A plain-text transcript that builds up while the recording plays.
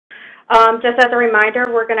Just as a reminder,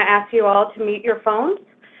 we're going to ask you all to mute your phones.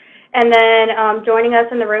 And then joining us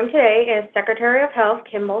in the room today is Secretary of Health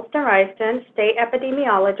Kim Molson-Reiston, State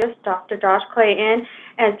Epidemiologist Dr. Josh Clayton,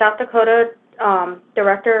 and South Dakota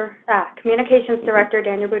Communications Director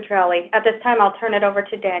Daniel Butrelli. At this time, I'll turn it over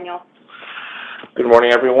to Daniel. Good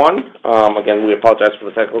morning, everyone. Again, we apologize for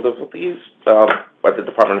the technical difficulties. At the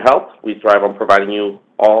Department of Health, we thrive on providing you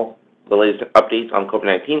all the latest updates on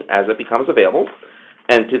COVID-19 as it becomes available.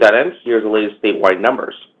 And to that end, here's the latest statewide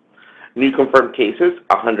numbers. New confirmed cases,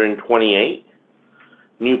 128.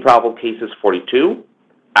 New probable cases, 42.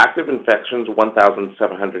 Active infections,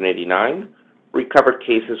 1,789. Recovered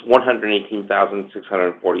cases,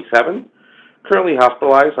 118,647. Currently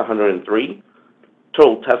hospitalized, 103.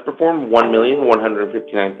 Total tests performed,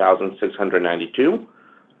 1,159,692.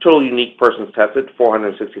 Total unique persons tested,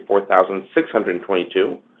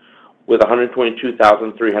 464,622, with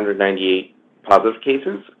 122,398 positive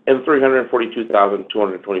cases and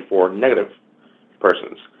 342,224 negative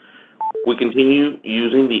persons. We continue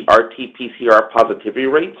using the RT-PCR positivity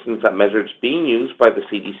rate since that measure is being used by the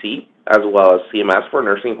CDC as well as CMS for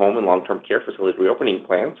nursing home and long-term care facility reopening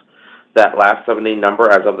plans. That last 7-day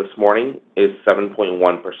number as of this morning is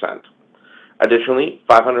 7.1%. Additionally,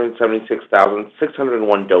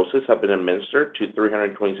 576,601 doses have been administered to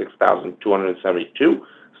 326,272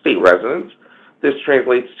 state residents. This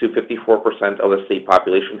translates to 54% of the state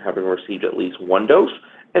population having received at least one dose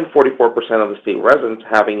and 44% of the state residents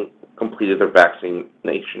having completed their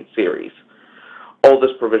vaccination series. All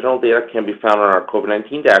this provisional data can be found on our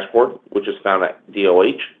COVID-19 dashboard, which is found at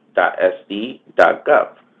doh.sd.gov.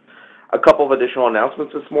 A couple of additional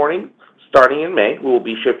announcements this morning. Starting in May, we will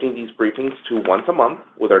be shifting these briefings to once a month,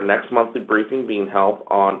 with our next monthly briefing being held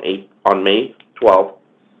on May 12th,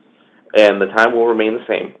 and the time will remain the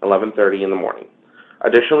same, 11:30 in the morning.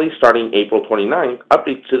 Additionally, starting April 29th,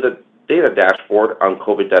 updates to the data dashboard on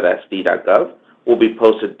covid.sd.gov will be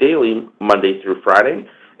posted daily, Monday through Friday,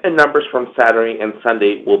 and numbers from Saturday and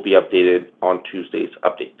Sunday will be updated on Tuesday's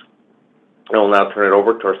update. I will now turn it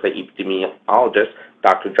over to our state epidemiologist,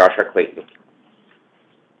 Dr. Joshua Clayton.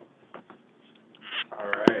 All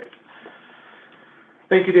right.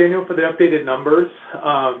 Thank you, Daniel, for the updated numbers.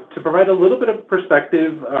 To provide a little bit of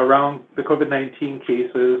perspective around the COVID-19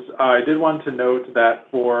 cases, I did want to note that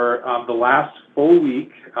for the last full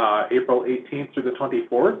week, April 18th through the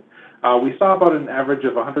 24th, we saw about an average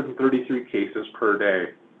of 133 cases per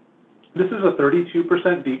day. This is a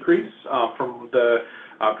 32% decrease from the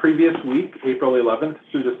previous week, April 11th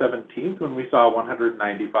through the 17th, when we saw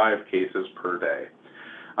 195 cases per day.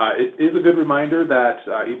 It is a good reminder that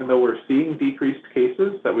even though we're seeing decreased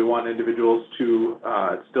cases, that we want individuals to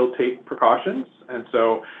still take precautions. And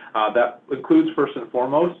so that includes, first and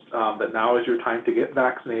foremost, that now is your time to get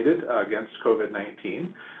vaccinated against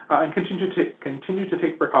COVID-19 and continue to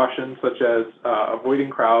take precautions such as avoiding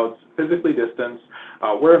crowds, physically distance,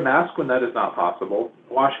 wear a mask when that is not possible,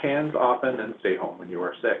 wash hands often, and stay home when you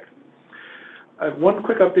are sick. One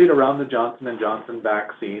quick update around the Johnson & Johnson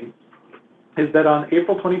vaccine is that on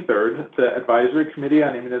April 23rd, the Advisory Committee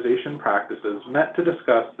on Immunization Practices met to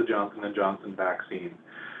discuss the Johnson & Johnson vaccine.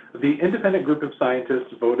 The independent group of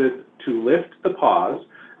scientists voted to lift the pause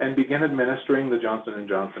and begin administering the Johnson &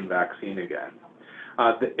 Johnson vaccine again.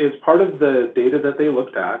 As part of the data that they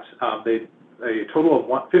looked at, a total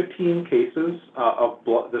of 15 cases of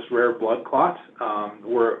this rare blood clot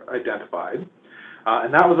were identified.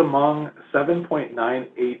 And that was among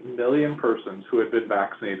 7.98 million persons who had been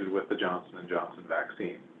vaccinated with the Johnson & Johnson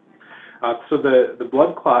vaccine. So the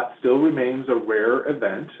blood clot still remains a rare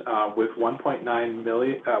event with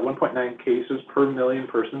 1.9 cases per million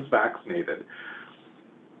persons vaccinated.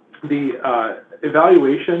 The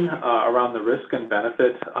evaluation around the risk and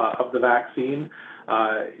benefit of the vaccine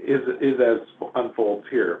is as unfolds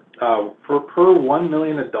here. For per 1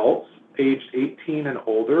 million adults aged 18 and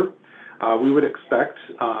older, we would expect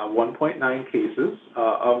 1.9 cases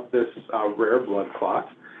of this rare blood clot,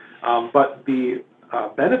 but the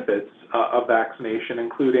benefits of vaccination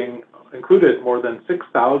included more than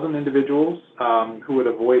 6,000 individuals who would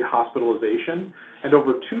avoid hospitalization and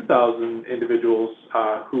over 2,000 individuals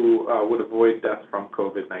who would avoid death from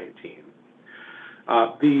COVID-19.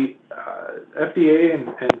 The FDA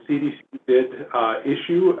and CDC did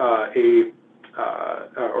issue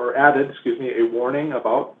added a warning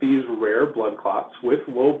about these rare blood clots with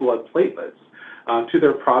low blood platelets to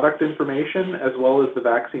their product information, as well as the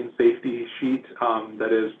vaccine safety sheet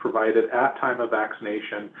that is provided at time of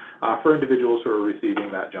vaccination for individuals who are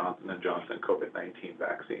receiving that Johnson & Johnson COVID-19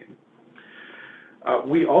 vaccine.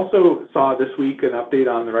 We also saw this week an update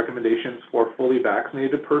on the recommendations for fully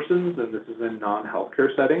vaccinated persons, and this is in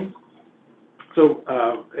non-healthcare settings. So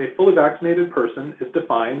a fully vaccinated person is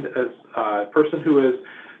defined as a person who is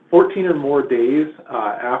 14 or more days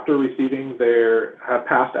after receiving have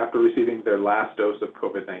passed after receiving their last dose of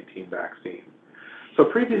COVID-19 vaccine. So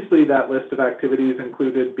previously, that list of activities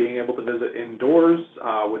included being able to visit indoors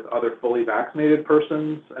with other fully vaccinated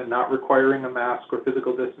persons and not requiring a mask or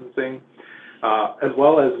physical distancing, as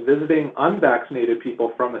well as visiting unvaccinated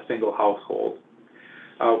people from a single household.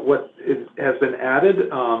 What has been added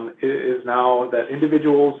is now that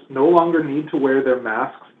individuals no longer need to wear their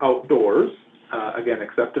masks outdoors, again,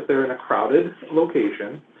 except if they're in a crowded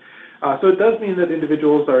location. So it does mean that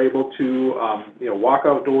individuals are able to walk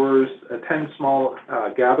outdoors, attend small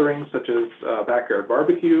gatherings such as backyard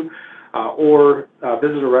barbecue, or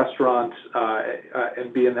visit a restaurant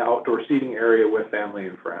and be in the outdoor seating area with family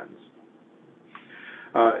and friends.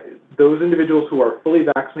 Those individuals who are fully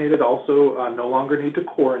vaccinated also no longer need to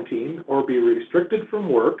quarantine or be restricted from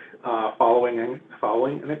work following an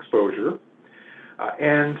exposure.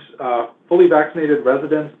 And fully vaccinated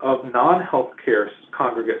residents of non-healthcare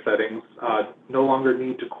congregate settings no longer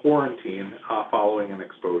need to quarantine following an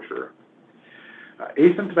exposure.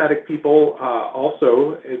 Asymptomatic people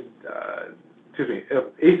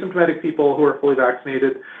asymptomatic people who are fully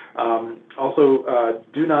vaccinated also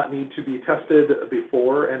do not need to be tested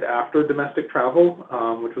before and after domestic travel,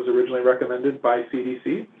 which was originally recommended by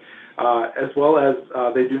CDC. As well as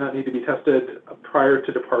they do not need to be tested prior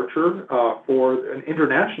to departure for an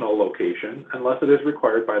international location unless it is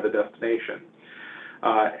required by the destination.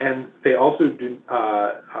 And they also do,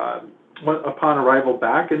 upon arrival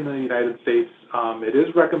back in the United States, it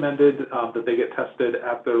is recommended that they get tested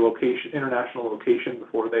at their international location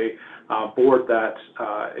before they board that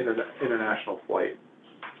international flight.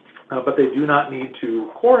 But they do not need to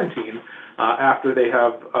quarantine after they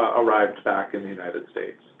have arrived back in the United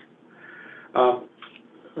States.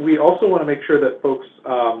 We also want to make sure that folks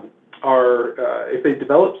if they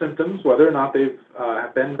develop symptoms, whether or not they've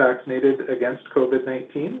been vaccinated against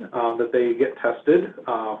COVID-19, that they get tested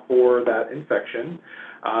for that infection.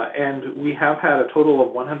 And we have had a total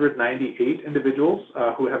of 198 individuals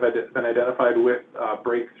who have been identified with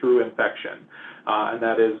breakthrough infection. And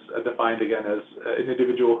that is defined again as an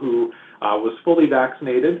individual who was fully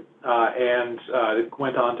vaccinated and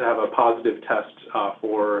went on to have a positive test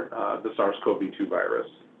for the SARS-CoV-2 virus.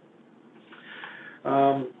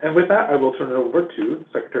 And with that, I will turn it over to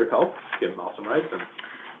Secretary of Health, Kim Malsom-Ryston.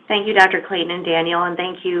 Thank you, Dr. Clayton and Daniel, and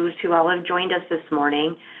thank you to all who have joined us this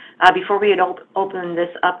morning. Before we open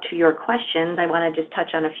this up to your questions, I want to just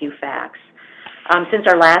touch on a few facts. Since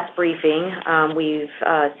our last briefing, we've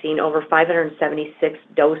seen over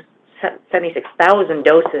 76,000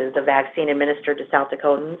 doses of vaccine administered to South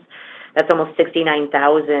Dakotans. That's almost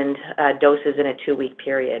 69,000 doses in a 2-week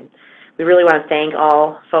period. We really want to thank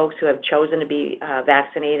all folks who have chosen to be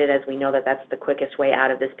vaccinated, as we know that that's the quickest way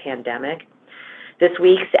out of this pandemic. This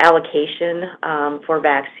week's allocation for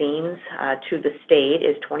vaccines to the state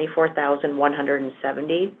is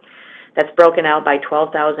 24,170. That's broken out by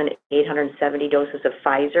 12,870 doses of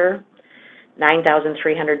Pfizer,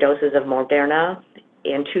 9,300 doses of Moderna,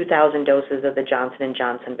 and 2,000 doses of the Johnson &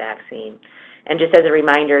 Johnson vaccine. And just as a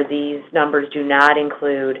reminder, these numbers do not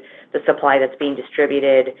include the supply that's being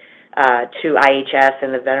distributed to IHS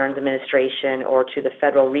and the Veterans Administration or to the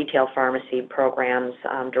federal retail pharmacy programs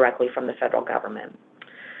directly from the federal government.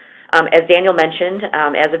 As Daniel mentioned,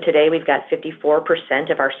 as of today, we've got 54%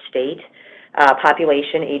 of our state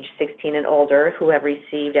population age 16 and older who have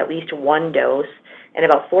received at least one dose, and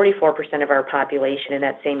about 44% of our population in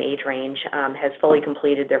that same age range has fully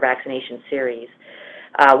completed their vaccination series.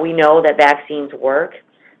 We know that vaccines work,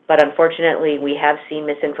 but unfortunately we have seen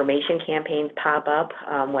misinformation campaigns pop up,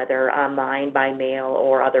 whether online, by mail,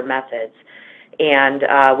 or other methods. And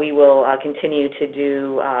we will continue to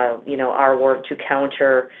do our work to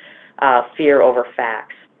counter fear over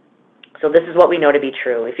facts. So this is what we know to be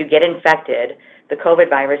true. If you get infected, the COVID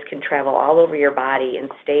virus can travel all over your body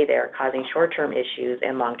and stay there, causing short-term issues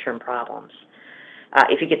and long-term problems.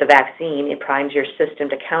 If you get the vaccine, it primes your system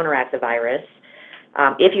to counteract the virus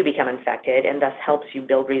if you become infected, and thus helps you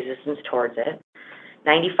build resistance towards it.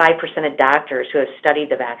 95% of doctors who have studied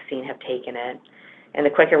the vaccine have taken it. And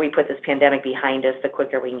the quicker we put this pandemic behind us, the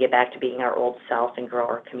quicker we can get back to being our old self and grow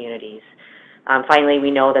our communities. Finally,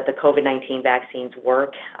 we know that the COVID-19 vaccines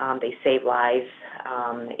work, they save lives,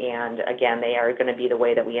 and again, they are going to be the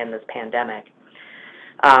way that we end this pandemic.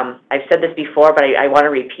 I've said this before, but I want to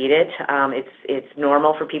repeat it. It's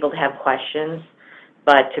normal for people to have questions,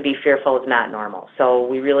 but to be fearful is not normal. So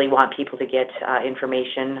we really want people to get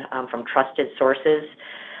information from trusted sources,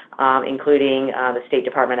 including the State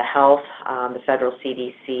Department of Health, the federal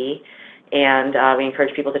CDC, and we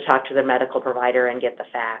encourage people to talk to their medical provider and get the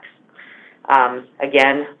facts.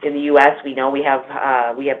 Again, in the U.S., we know we have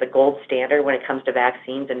the gold standard when it comes to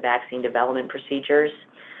vaccines and vaccine development procedures.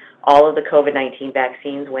 All of the COVID-19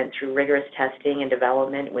 vaccines went through rigorous testing and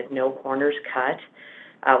development with no corners cut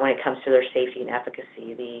when it comes to their safety and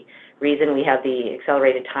efficacy. The reason we have the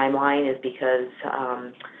accelerated timeline is because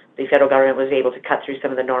the federal government was able to cut through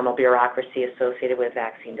some of the normal bureaucracy associated with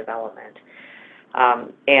vaccine development.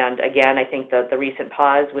 And again, I think the recent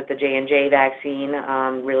pause with the J&J vaccine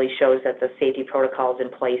really shows that the safety protocols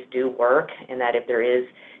in place do work, and that if there is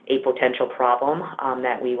a potential problem,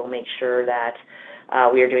 that we will make sure that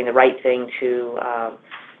we are doing the right thing to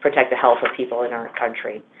protect the health of people in our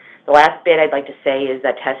country. The last bit I'd like to say is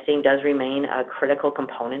that testing does remain a critical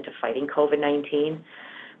component to fighting COVID-19.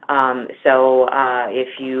 So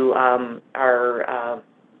if you are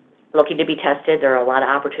looking to be tested, there are a lot of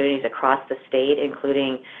opportunities across the state,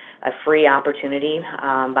 including a free opportunity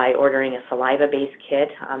by ordering a saliva-based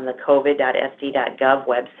kit on the covid.sd.gov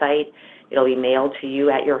website. It'll be mailed to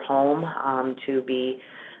you at your home to be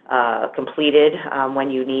completed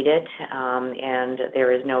when you need it, and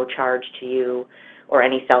there is no charge to you or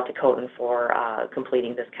any South Dakotan for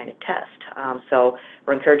completing this kind of test. So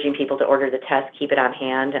we're encouraging people to order the test, keep it on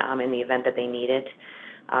hand in the event that they need it,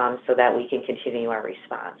 so that we can continue our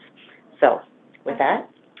response. So with that.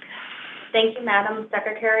 Thank you, Madam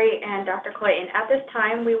Secretary and Dr. Clayton. At this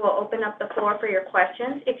time, we will open up the floor for your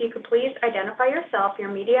questions. If you could please identify yourself,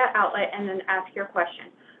 your media outlet, and then ask your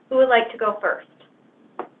question. Who would like to go first?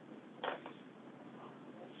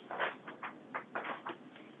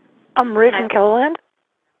 I'm Ray from Kellerland.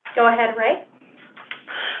 Go ahead, Ray.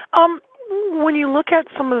 When you look at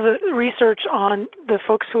some of the research on the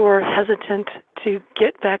folks who are hesitant to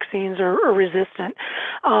get vaccines or resistant,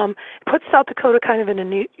 it puts South Dakota kind of in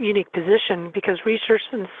a unique position, because research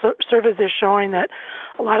and surveys are showing that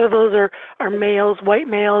a lot of those are males, white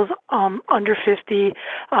males, under 50.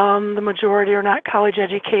 The majority are not college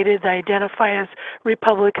educated. They identify as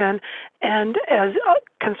Republican and as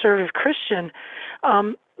conservative Christian,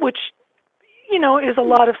 which is a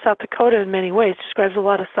lot of South Dakota in many ways, describes a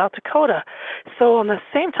lot of South Dakota. So on the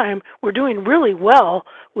same time, we're doing really well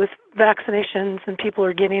with vaccinations and people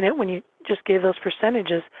are getting it when you just gave those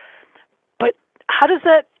percentages. But how do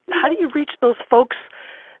you reach those folks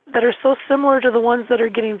that are so similar to the ones that are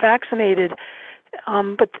getting vaccinated,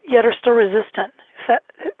 but yet are still resistant?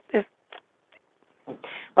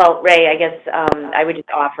 Well, Ray, I guess I would just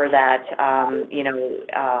offer that,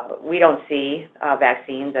 we don't see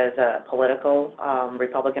vaccines as a political,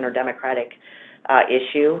 Republican or Democratic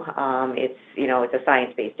issue. It's a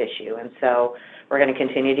science-based issue. And so we're going to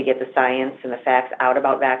continue to get the science and the facts out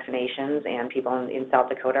about vaccinations, and people in South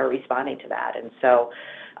Dakota are responding to that. And so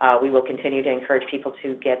we will continue to encourage people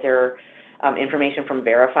to get their information from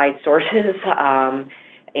verified sources.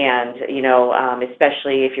 And,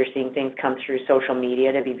 especially if you're seeing things come through social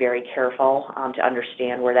media, to be very careful to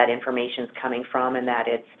understand where that information is coming from and that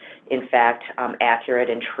it's, in fact, accurate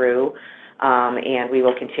and true. And we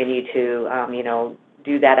will continue to,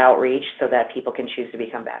 do that outreach so that people can choose to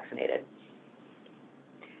become vaccinated.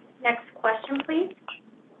 Next question, please.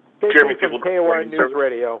 Jeremy from KOR News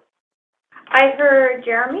Radio. I heard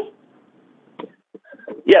Jeremy.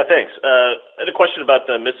 Yeah, thanks. I had a question about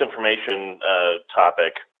the misinformation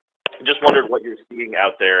topic. I just wondered what you're seeing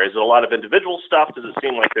out there. Is it a lot of individual stuff? Does it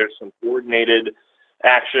seem like there's some coordinated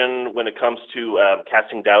action when it comes to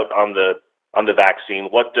casting doubt on the vaccine?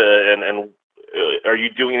 What and are you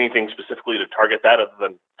doing anything specifically to target that other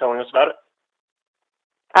than telling us about it?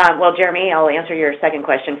 Well, Jeremy, I'll answer your second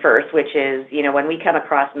question first, which is, when we come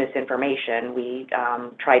across misinformation, we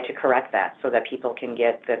try to correct that so that people can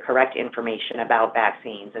get the correct information about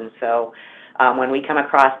vaccines. And so when we come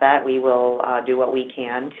across that, we will do what we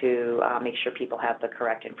can to make sure people have the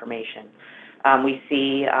correct information. We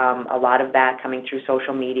see a lot of that coming through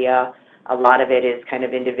social media. A lot of it is kind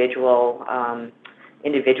of individually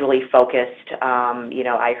focused.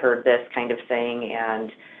 I heard this kind of thing,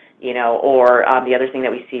 and or the other thing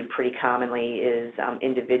that we see pretty commonly is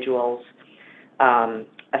individuals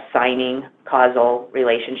assigning causal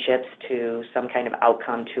relationships to some kind of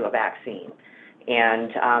outcome to a vaccine.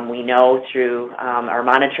 And we know through our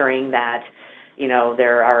monitoring that,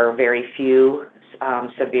 there are very few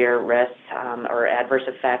severe risks or adverse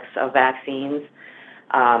effects of vaccines.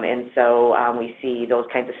 And so we see those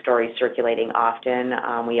kinds of stories circulating often.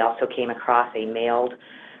 We also came across a mailed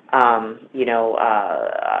a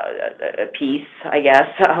piece, I guess,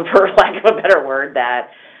 for lack of a better word,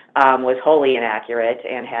 that was wholly inaccurate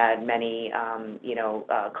and had many,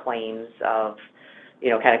 claims of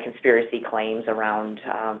kind of conspiracy claims around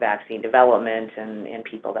vaccine development and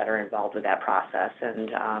people that are involved with that process.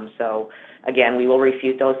 And so, again, we will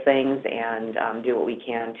refute those things and do what we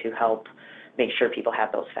can to help make sure people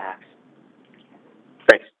have those facts.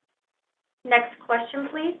 Thanks. Next question,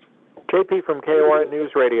 please. JP from KOR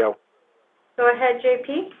News Radio. Go ahead,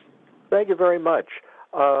 JP. Thank you very much.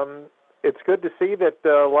 It's good to see that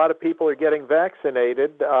a lot of people are getting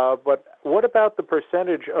vaccinated, but what about the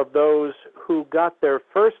percentage of those who got their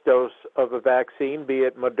first dose of a vaccine, be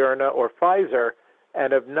it Moderna or Pfizer,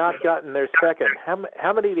 and have not gotten their second?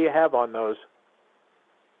 How many do you have on those?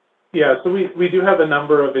 Yeah, so we do have a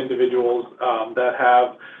number of individuals that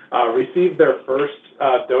have received their first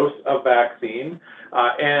dose of vaccine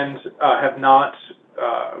and have not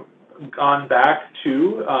gone back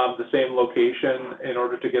to the same location in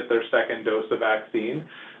order to get their second dose of vaccine.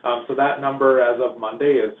 So that number as of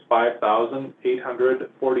Monday is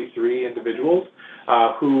 5,843 individuals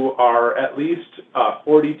who are at least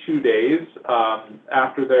 42 days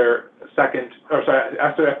after their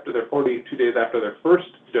after their 42 days after their first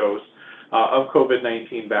dose of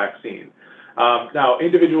COVID-19 vaccine. Now,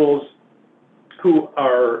 individuals who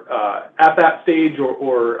are at that stage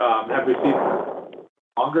or have received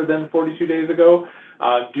longer than 42 days ago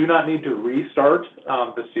do not need to restart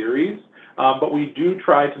the series, but we do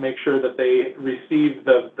try to make sure that they receive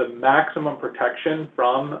the maximum protection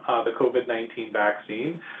from the COVID-19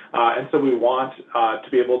 vaccine, and so we want to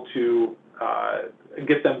be able to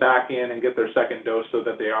get them back in and get their second dose so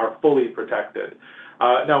that they are fully protected.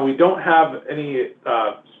 Now, we don't have any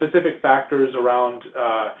specific factors around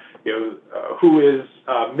who is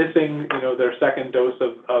missing, their second dose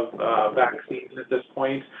of vaccine at this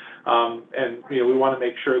point, and we want to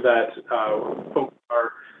make sure that folks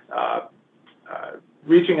are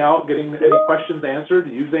reaching out, getting any questions answered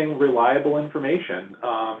using reliable information,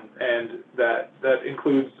 and that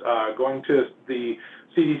includes going to the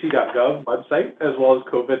cdc.gov website as well as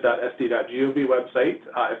covid.sd.gov website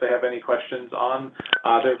if they have any questions on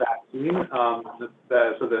their vaccine,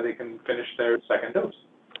 so that they can finish their second dose.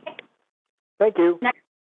 Thank you. Next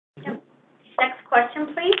question,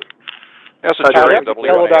 please. Yes, it's Jerry of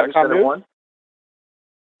WNAX.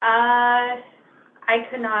 I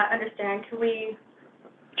could not understand. Can we?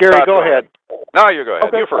 Jerry, go ahead. No, you go ahead.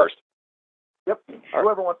 Okay. You first. Yep.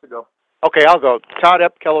 Whoever wants to go. Okay, I'll go. Todd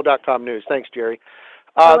Epkello.com News. Thanks, Jerry.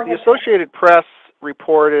 The Associated Press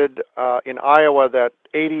reported in Iowa that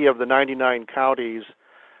 80 of the 99 counties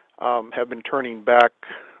have been turning back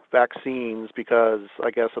vaccines because,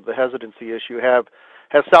 I guess, of the hesitancy issue. Has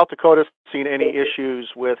South Dakota seen any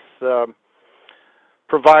issues with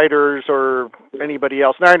providers or anybody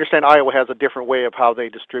else? And I understand Iowa has a different way of how they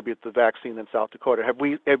distribute the vaccine than South Dakota. Have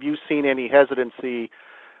you seen any hesitancy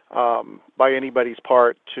by anybody's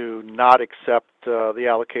part to not accept the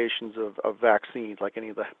allocations of vaccines, like any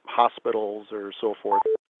of the hospitals or so forth?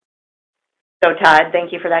 So, Todd,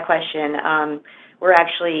 thank you for that question. We're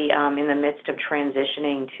actually in the midst of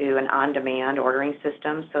transitioning to an on-demand ordering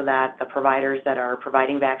system so that the providers that are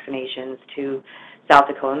providing vaccinations to South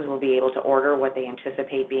Dakotans will be able to order what they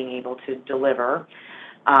anticipate being able to deliver.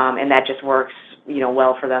 And that just works,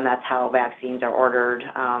 well for them. That's how vaccines are ordered,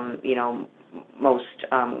 most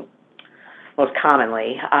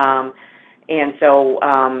commonly. And so,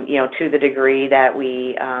 to the degree that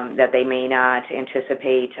that they may not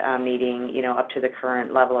anticipate needing, up to the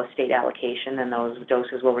current level of state allocation, then those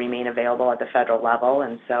doses will remain available at the federal level.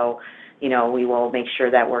 And so, we will make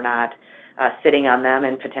sure that we're not sitting on them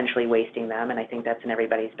and potentially wasting them. And I think that's in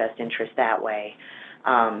everybody's best interest that way.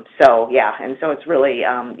 And so it's really,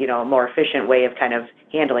 a more efficient way of kind of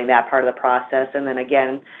handling that part of the process. And then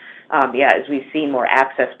again, as we've seen more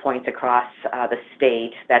access points across the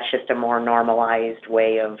state, that's just a more normalized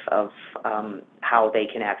way of how they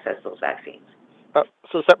can access those vaccines.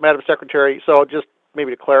 So, Madam Secretary, so just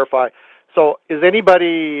maybe to clarify, so is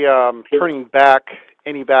anybody turning back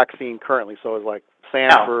any vaccine currently? So is like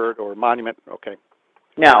Sanford or Monument? Okay.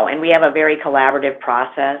 No, and we have a very collaborative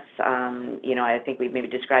process. I think we've maybe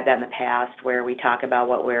described that in the past where we talk about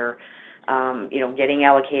what we're getting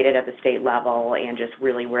allocated at the state level and just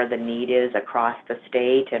really where the need is across the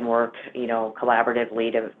state and work,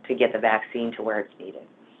 collaboratively to get the vaccine to where it's needed.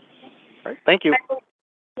 All right. Thank you.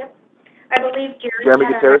 I believe Jeremy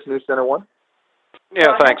Gutierrez, News Center 1.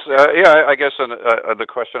 Yeah, thanks. I guess the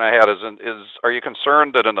question I had is, are you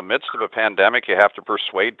concerned that in the midst of a pandemic you have to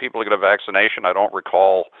persuade people to get a vaccination? I don't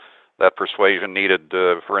recall that persuasion needed,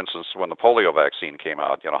 for instance, when the polio vaccine came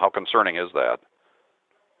out. How concerning is that?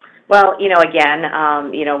 Well, again,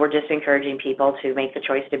 we're just encouraging people to make the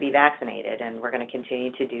choice to be vaccinated, and we're going to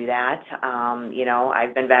continue to do that.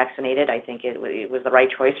 I've been vaccinated. I think it was the right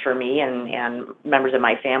choice for me, and members of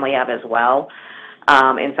my family have as well.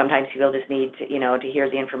 And sometimes people just need to, to hear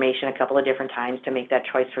the information a couple of different times to make that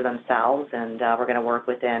choice for themselves, and we're going to work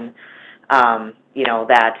within, that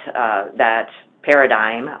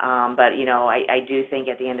paradigm. But, I do think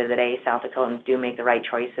at the end of the day, South Dakotans do make the right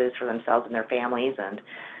choices for themselves and their families, and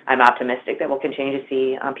I'm optimistic that we'll continue to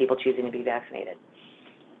see people choosing to be vaccinated.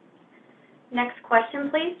 Next question,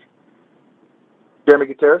 please. Jeremy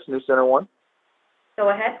Gutierrez, News Center 1. Go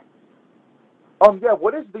ahead. Yeah,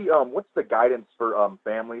 what's the guidance for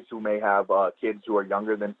families who may have kids who are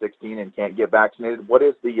younger than 16 and can't get vaccinated?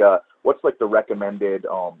 What's the recommended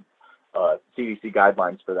CDC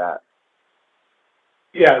guidelines for that?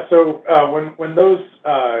 Yeah, so when those,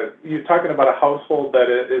 you're talking about a household that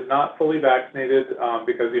is not fully vaccinated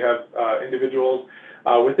because you have individuals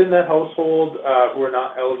within that household who are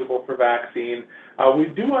not eligible for vaccine, we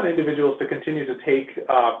do want individuals to continue to take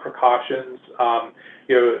precautions.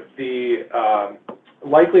 The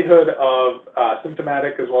likelihood of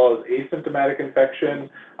symptomatic as well as asymptomatic infection,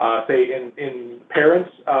 say in parents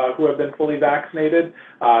who have been fully vaccinated,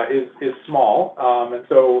 is small. And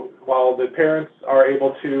so while the parents are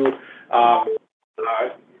able to,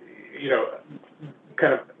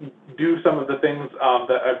 kind of do some of the things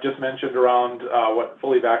that I've just mentioned around what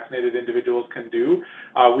fully vaccinated individuals can do,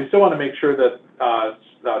 we still want to make sure that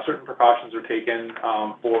certain precautions are taken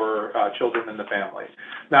for children in the family.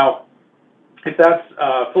 Now, if that's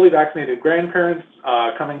fully vaccinated grandparents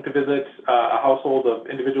coming to visit a household of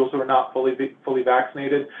individuals who are not fully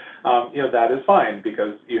vaccinated, that is fine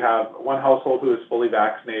because you have one household who is fully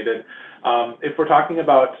vaccinated. If we're talking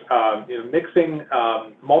about mixing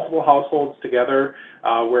multiple households together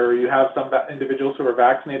where you have some individuals who are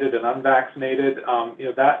vaccinated and unvaccinated,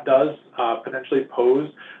 that does potentially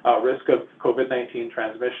pose risk of COVID-19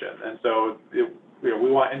 transmission. And so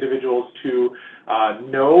we want individuals to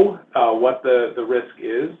know what the risk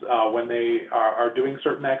is when they are doing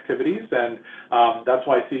certain activities, and that's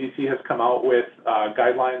why CDC has come out with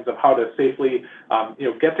guidelines of how to safely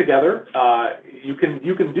get together. You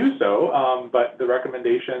can do so, but the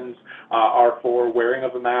recommendations are for wearing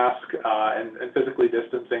of a mask and physically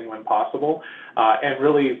distancing when possible, and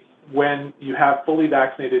really, when you have fully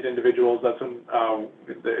vaccinated individuals, that's when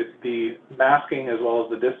the masking as well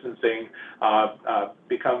as the distancing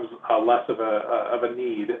becomes less of a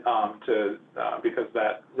need because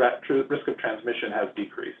that risk of transmission has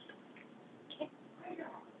decreased. Okay.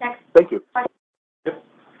 Next. Thank you. Yep.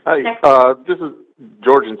 Hi, this is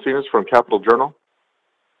George Encinas from Capital Journal.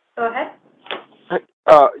 Go ahead.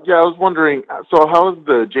 Yeah, I was wondering, so how has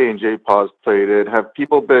the J&J pause played in? Have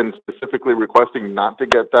people been specifically requesting not to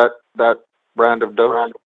get that brand of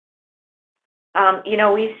dose?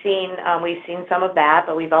 We've seen some of that,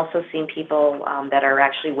 but we've also seen people that are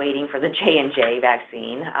actually waiting for the J&J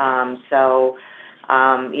vaccine.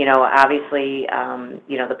 Obviously,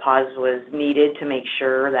 the pause was needed to make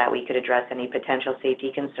sure that we could address any potential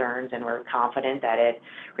safety concerns, and we're confident that it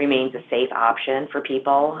remains a safe option for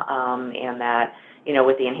people, and that,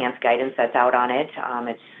 with the enhanced guidance that's out on it,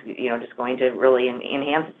 it's, just going to really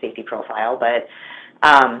enhance the safety profile. But,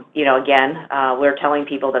 again, we're telling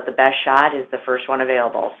people that the best shot is the first one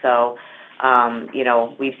available. So,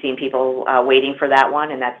 we've seen people waiting for that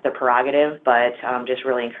one, and that's their prerogative, but just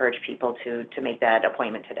really encourage people to make that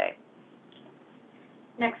appointment today.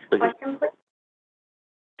 Next question, please.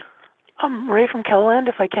 Ray from Kellerland,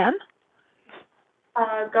 if I can.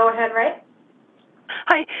 Go ahead, Ray.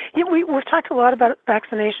 Hi. Yeah, we've talked a lot about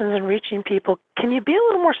vaccinations and reaching people. Can you be a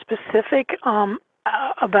little more specific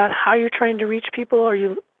about how you're trying to reach people? Are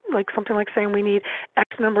you something like saying we need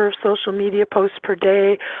X number of social media posts per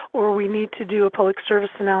day, or we need to do a public service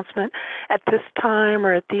announcement at this time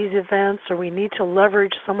or at these events, or we need to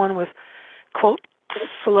leverage someone with, quote,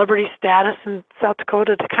 celebrity status in South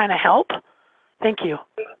Dakota to kind of help? Thank you.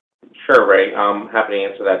 Sure, Ray. I'm happy to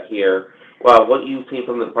answer that here. Well, what you've seen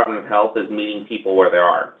from the Department of Health is meeting people where they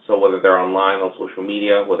are. So whether they're online on social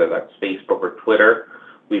media, whether that's Facebook or Twitter,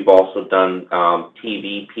 we've also done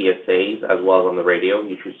TV PSAs as well as on the radio.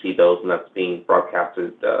 You should see those, and that's being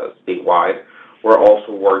broadcasted statewide. We're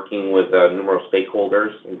also working with numerous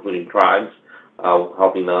stakeholders, including tribes,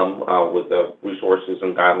 helping them with the resources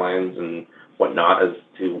and guidelines and whatnot as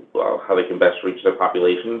to how they can best reach their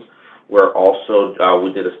populations. We're also,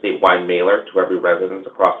 we did a statewide mailer to every resident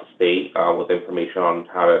across the state with information on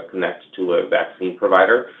how to connect to a vaccine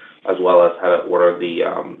provider, as well as how to order the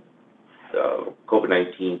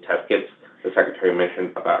COVID-19 test kits the Secretary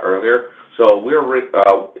mentioned about earlier. So we're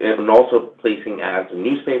and also placing ads in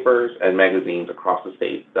newspapers and magazines across the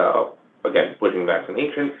state, again, pushing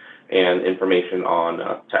vaccination and information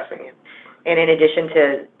on testing. And in addition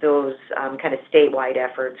to those kind of statewide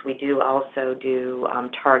efforts, we do also do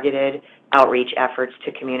targeted outreach efforts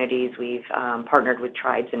to communities. We've partnered with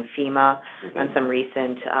tribes and FEMA on some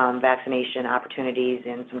recent vaccination opportunities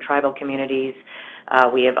in some tribal communities.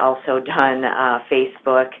 We have also done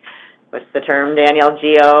Facebook, what's the term, Danielle?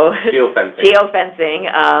 Geofencing.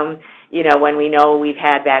 Geofencing. You know, when we know we've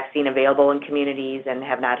had vaccine available in communities and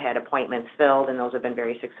have not had appointments filled, and those have been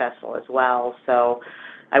very successful as well. So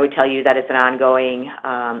I would tell you that it's an ongoing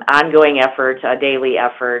effort, a daily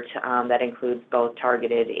effort that includes both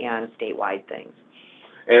targeted and statewide things.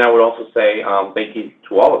 And I would also say thank you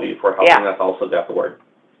to all of you for helping us also get the word.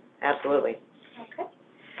 Absolutely. Okay.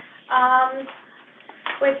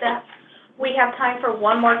 With that, we have time for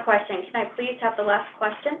one more question. Can I please have the last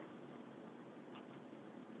question?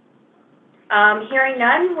 Hearing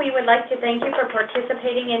none, we would like to thank you for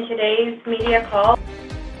participating in today's media call.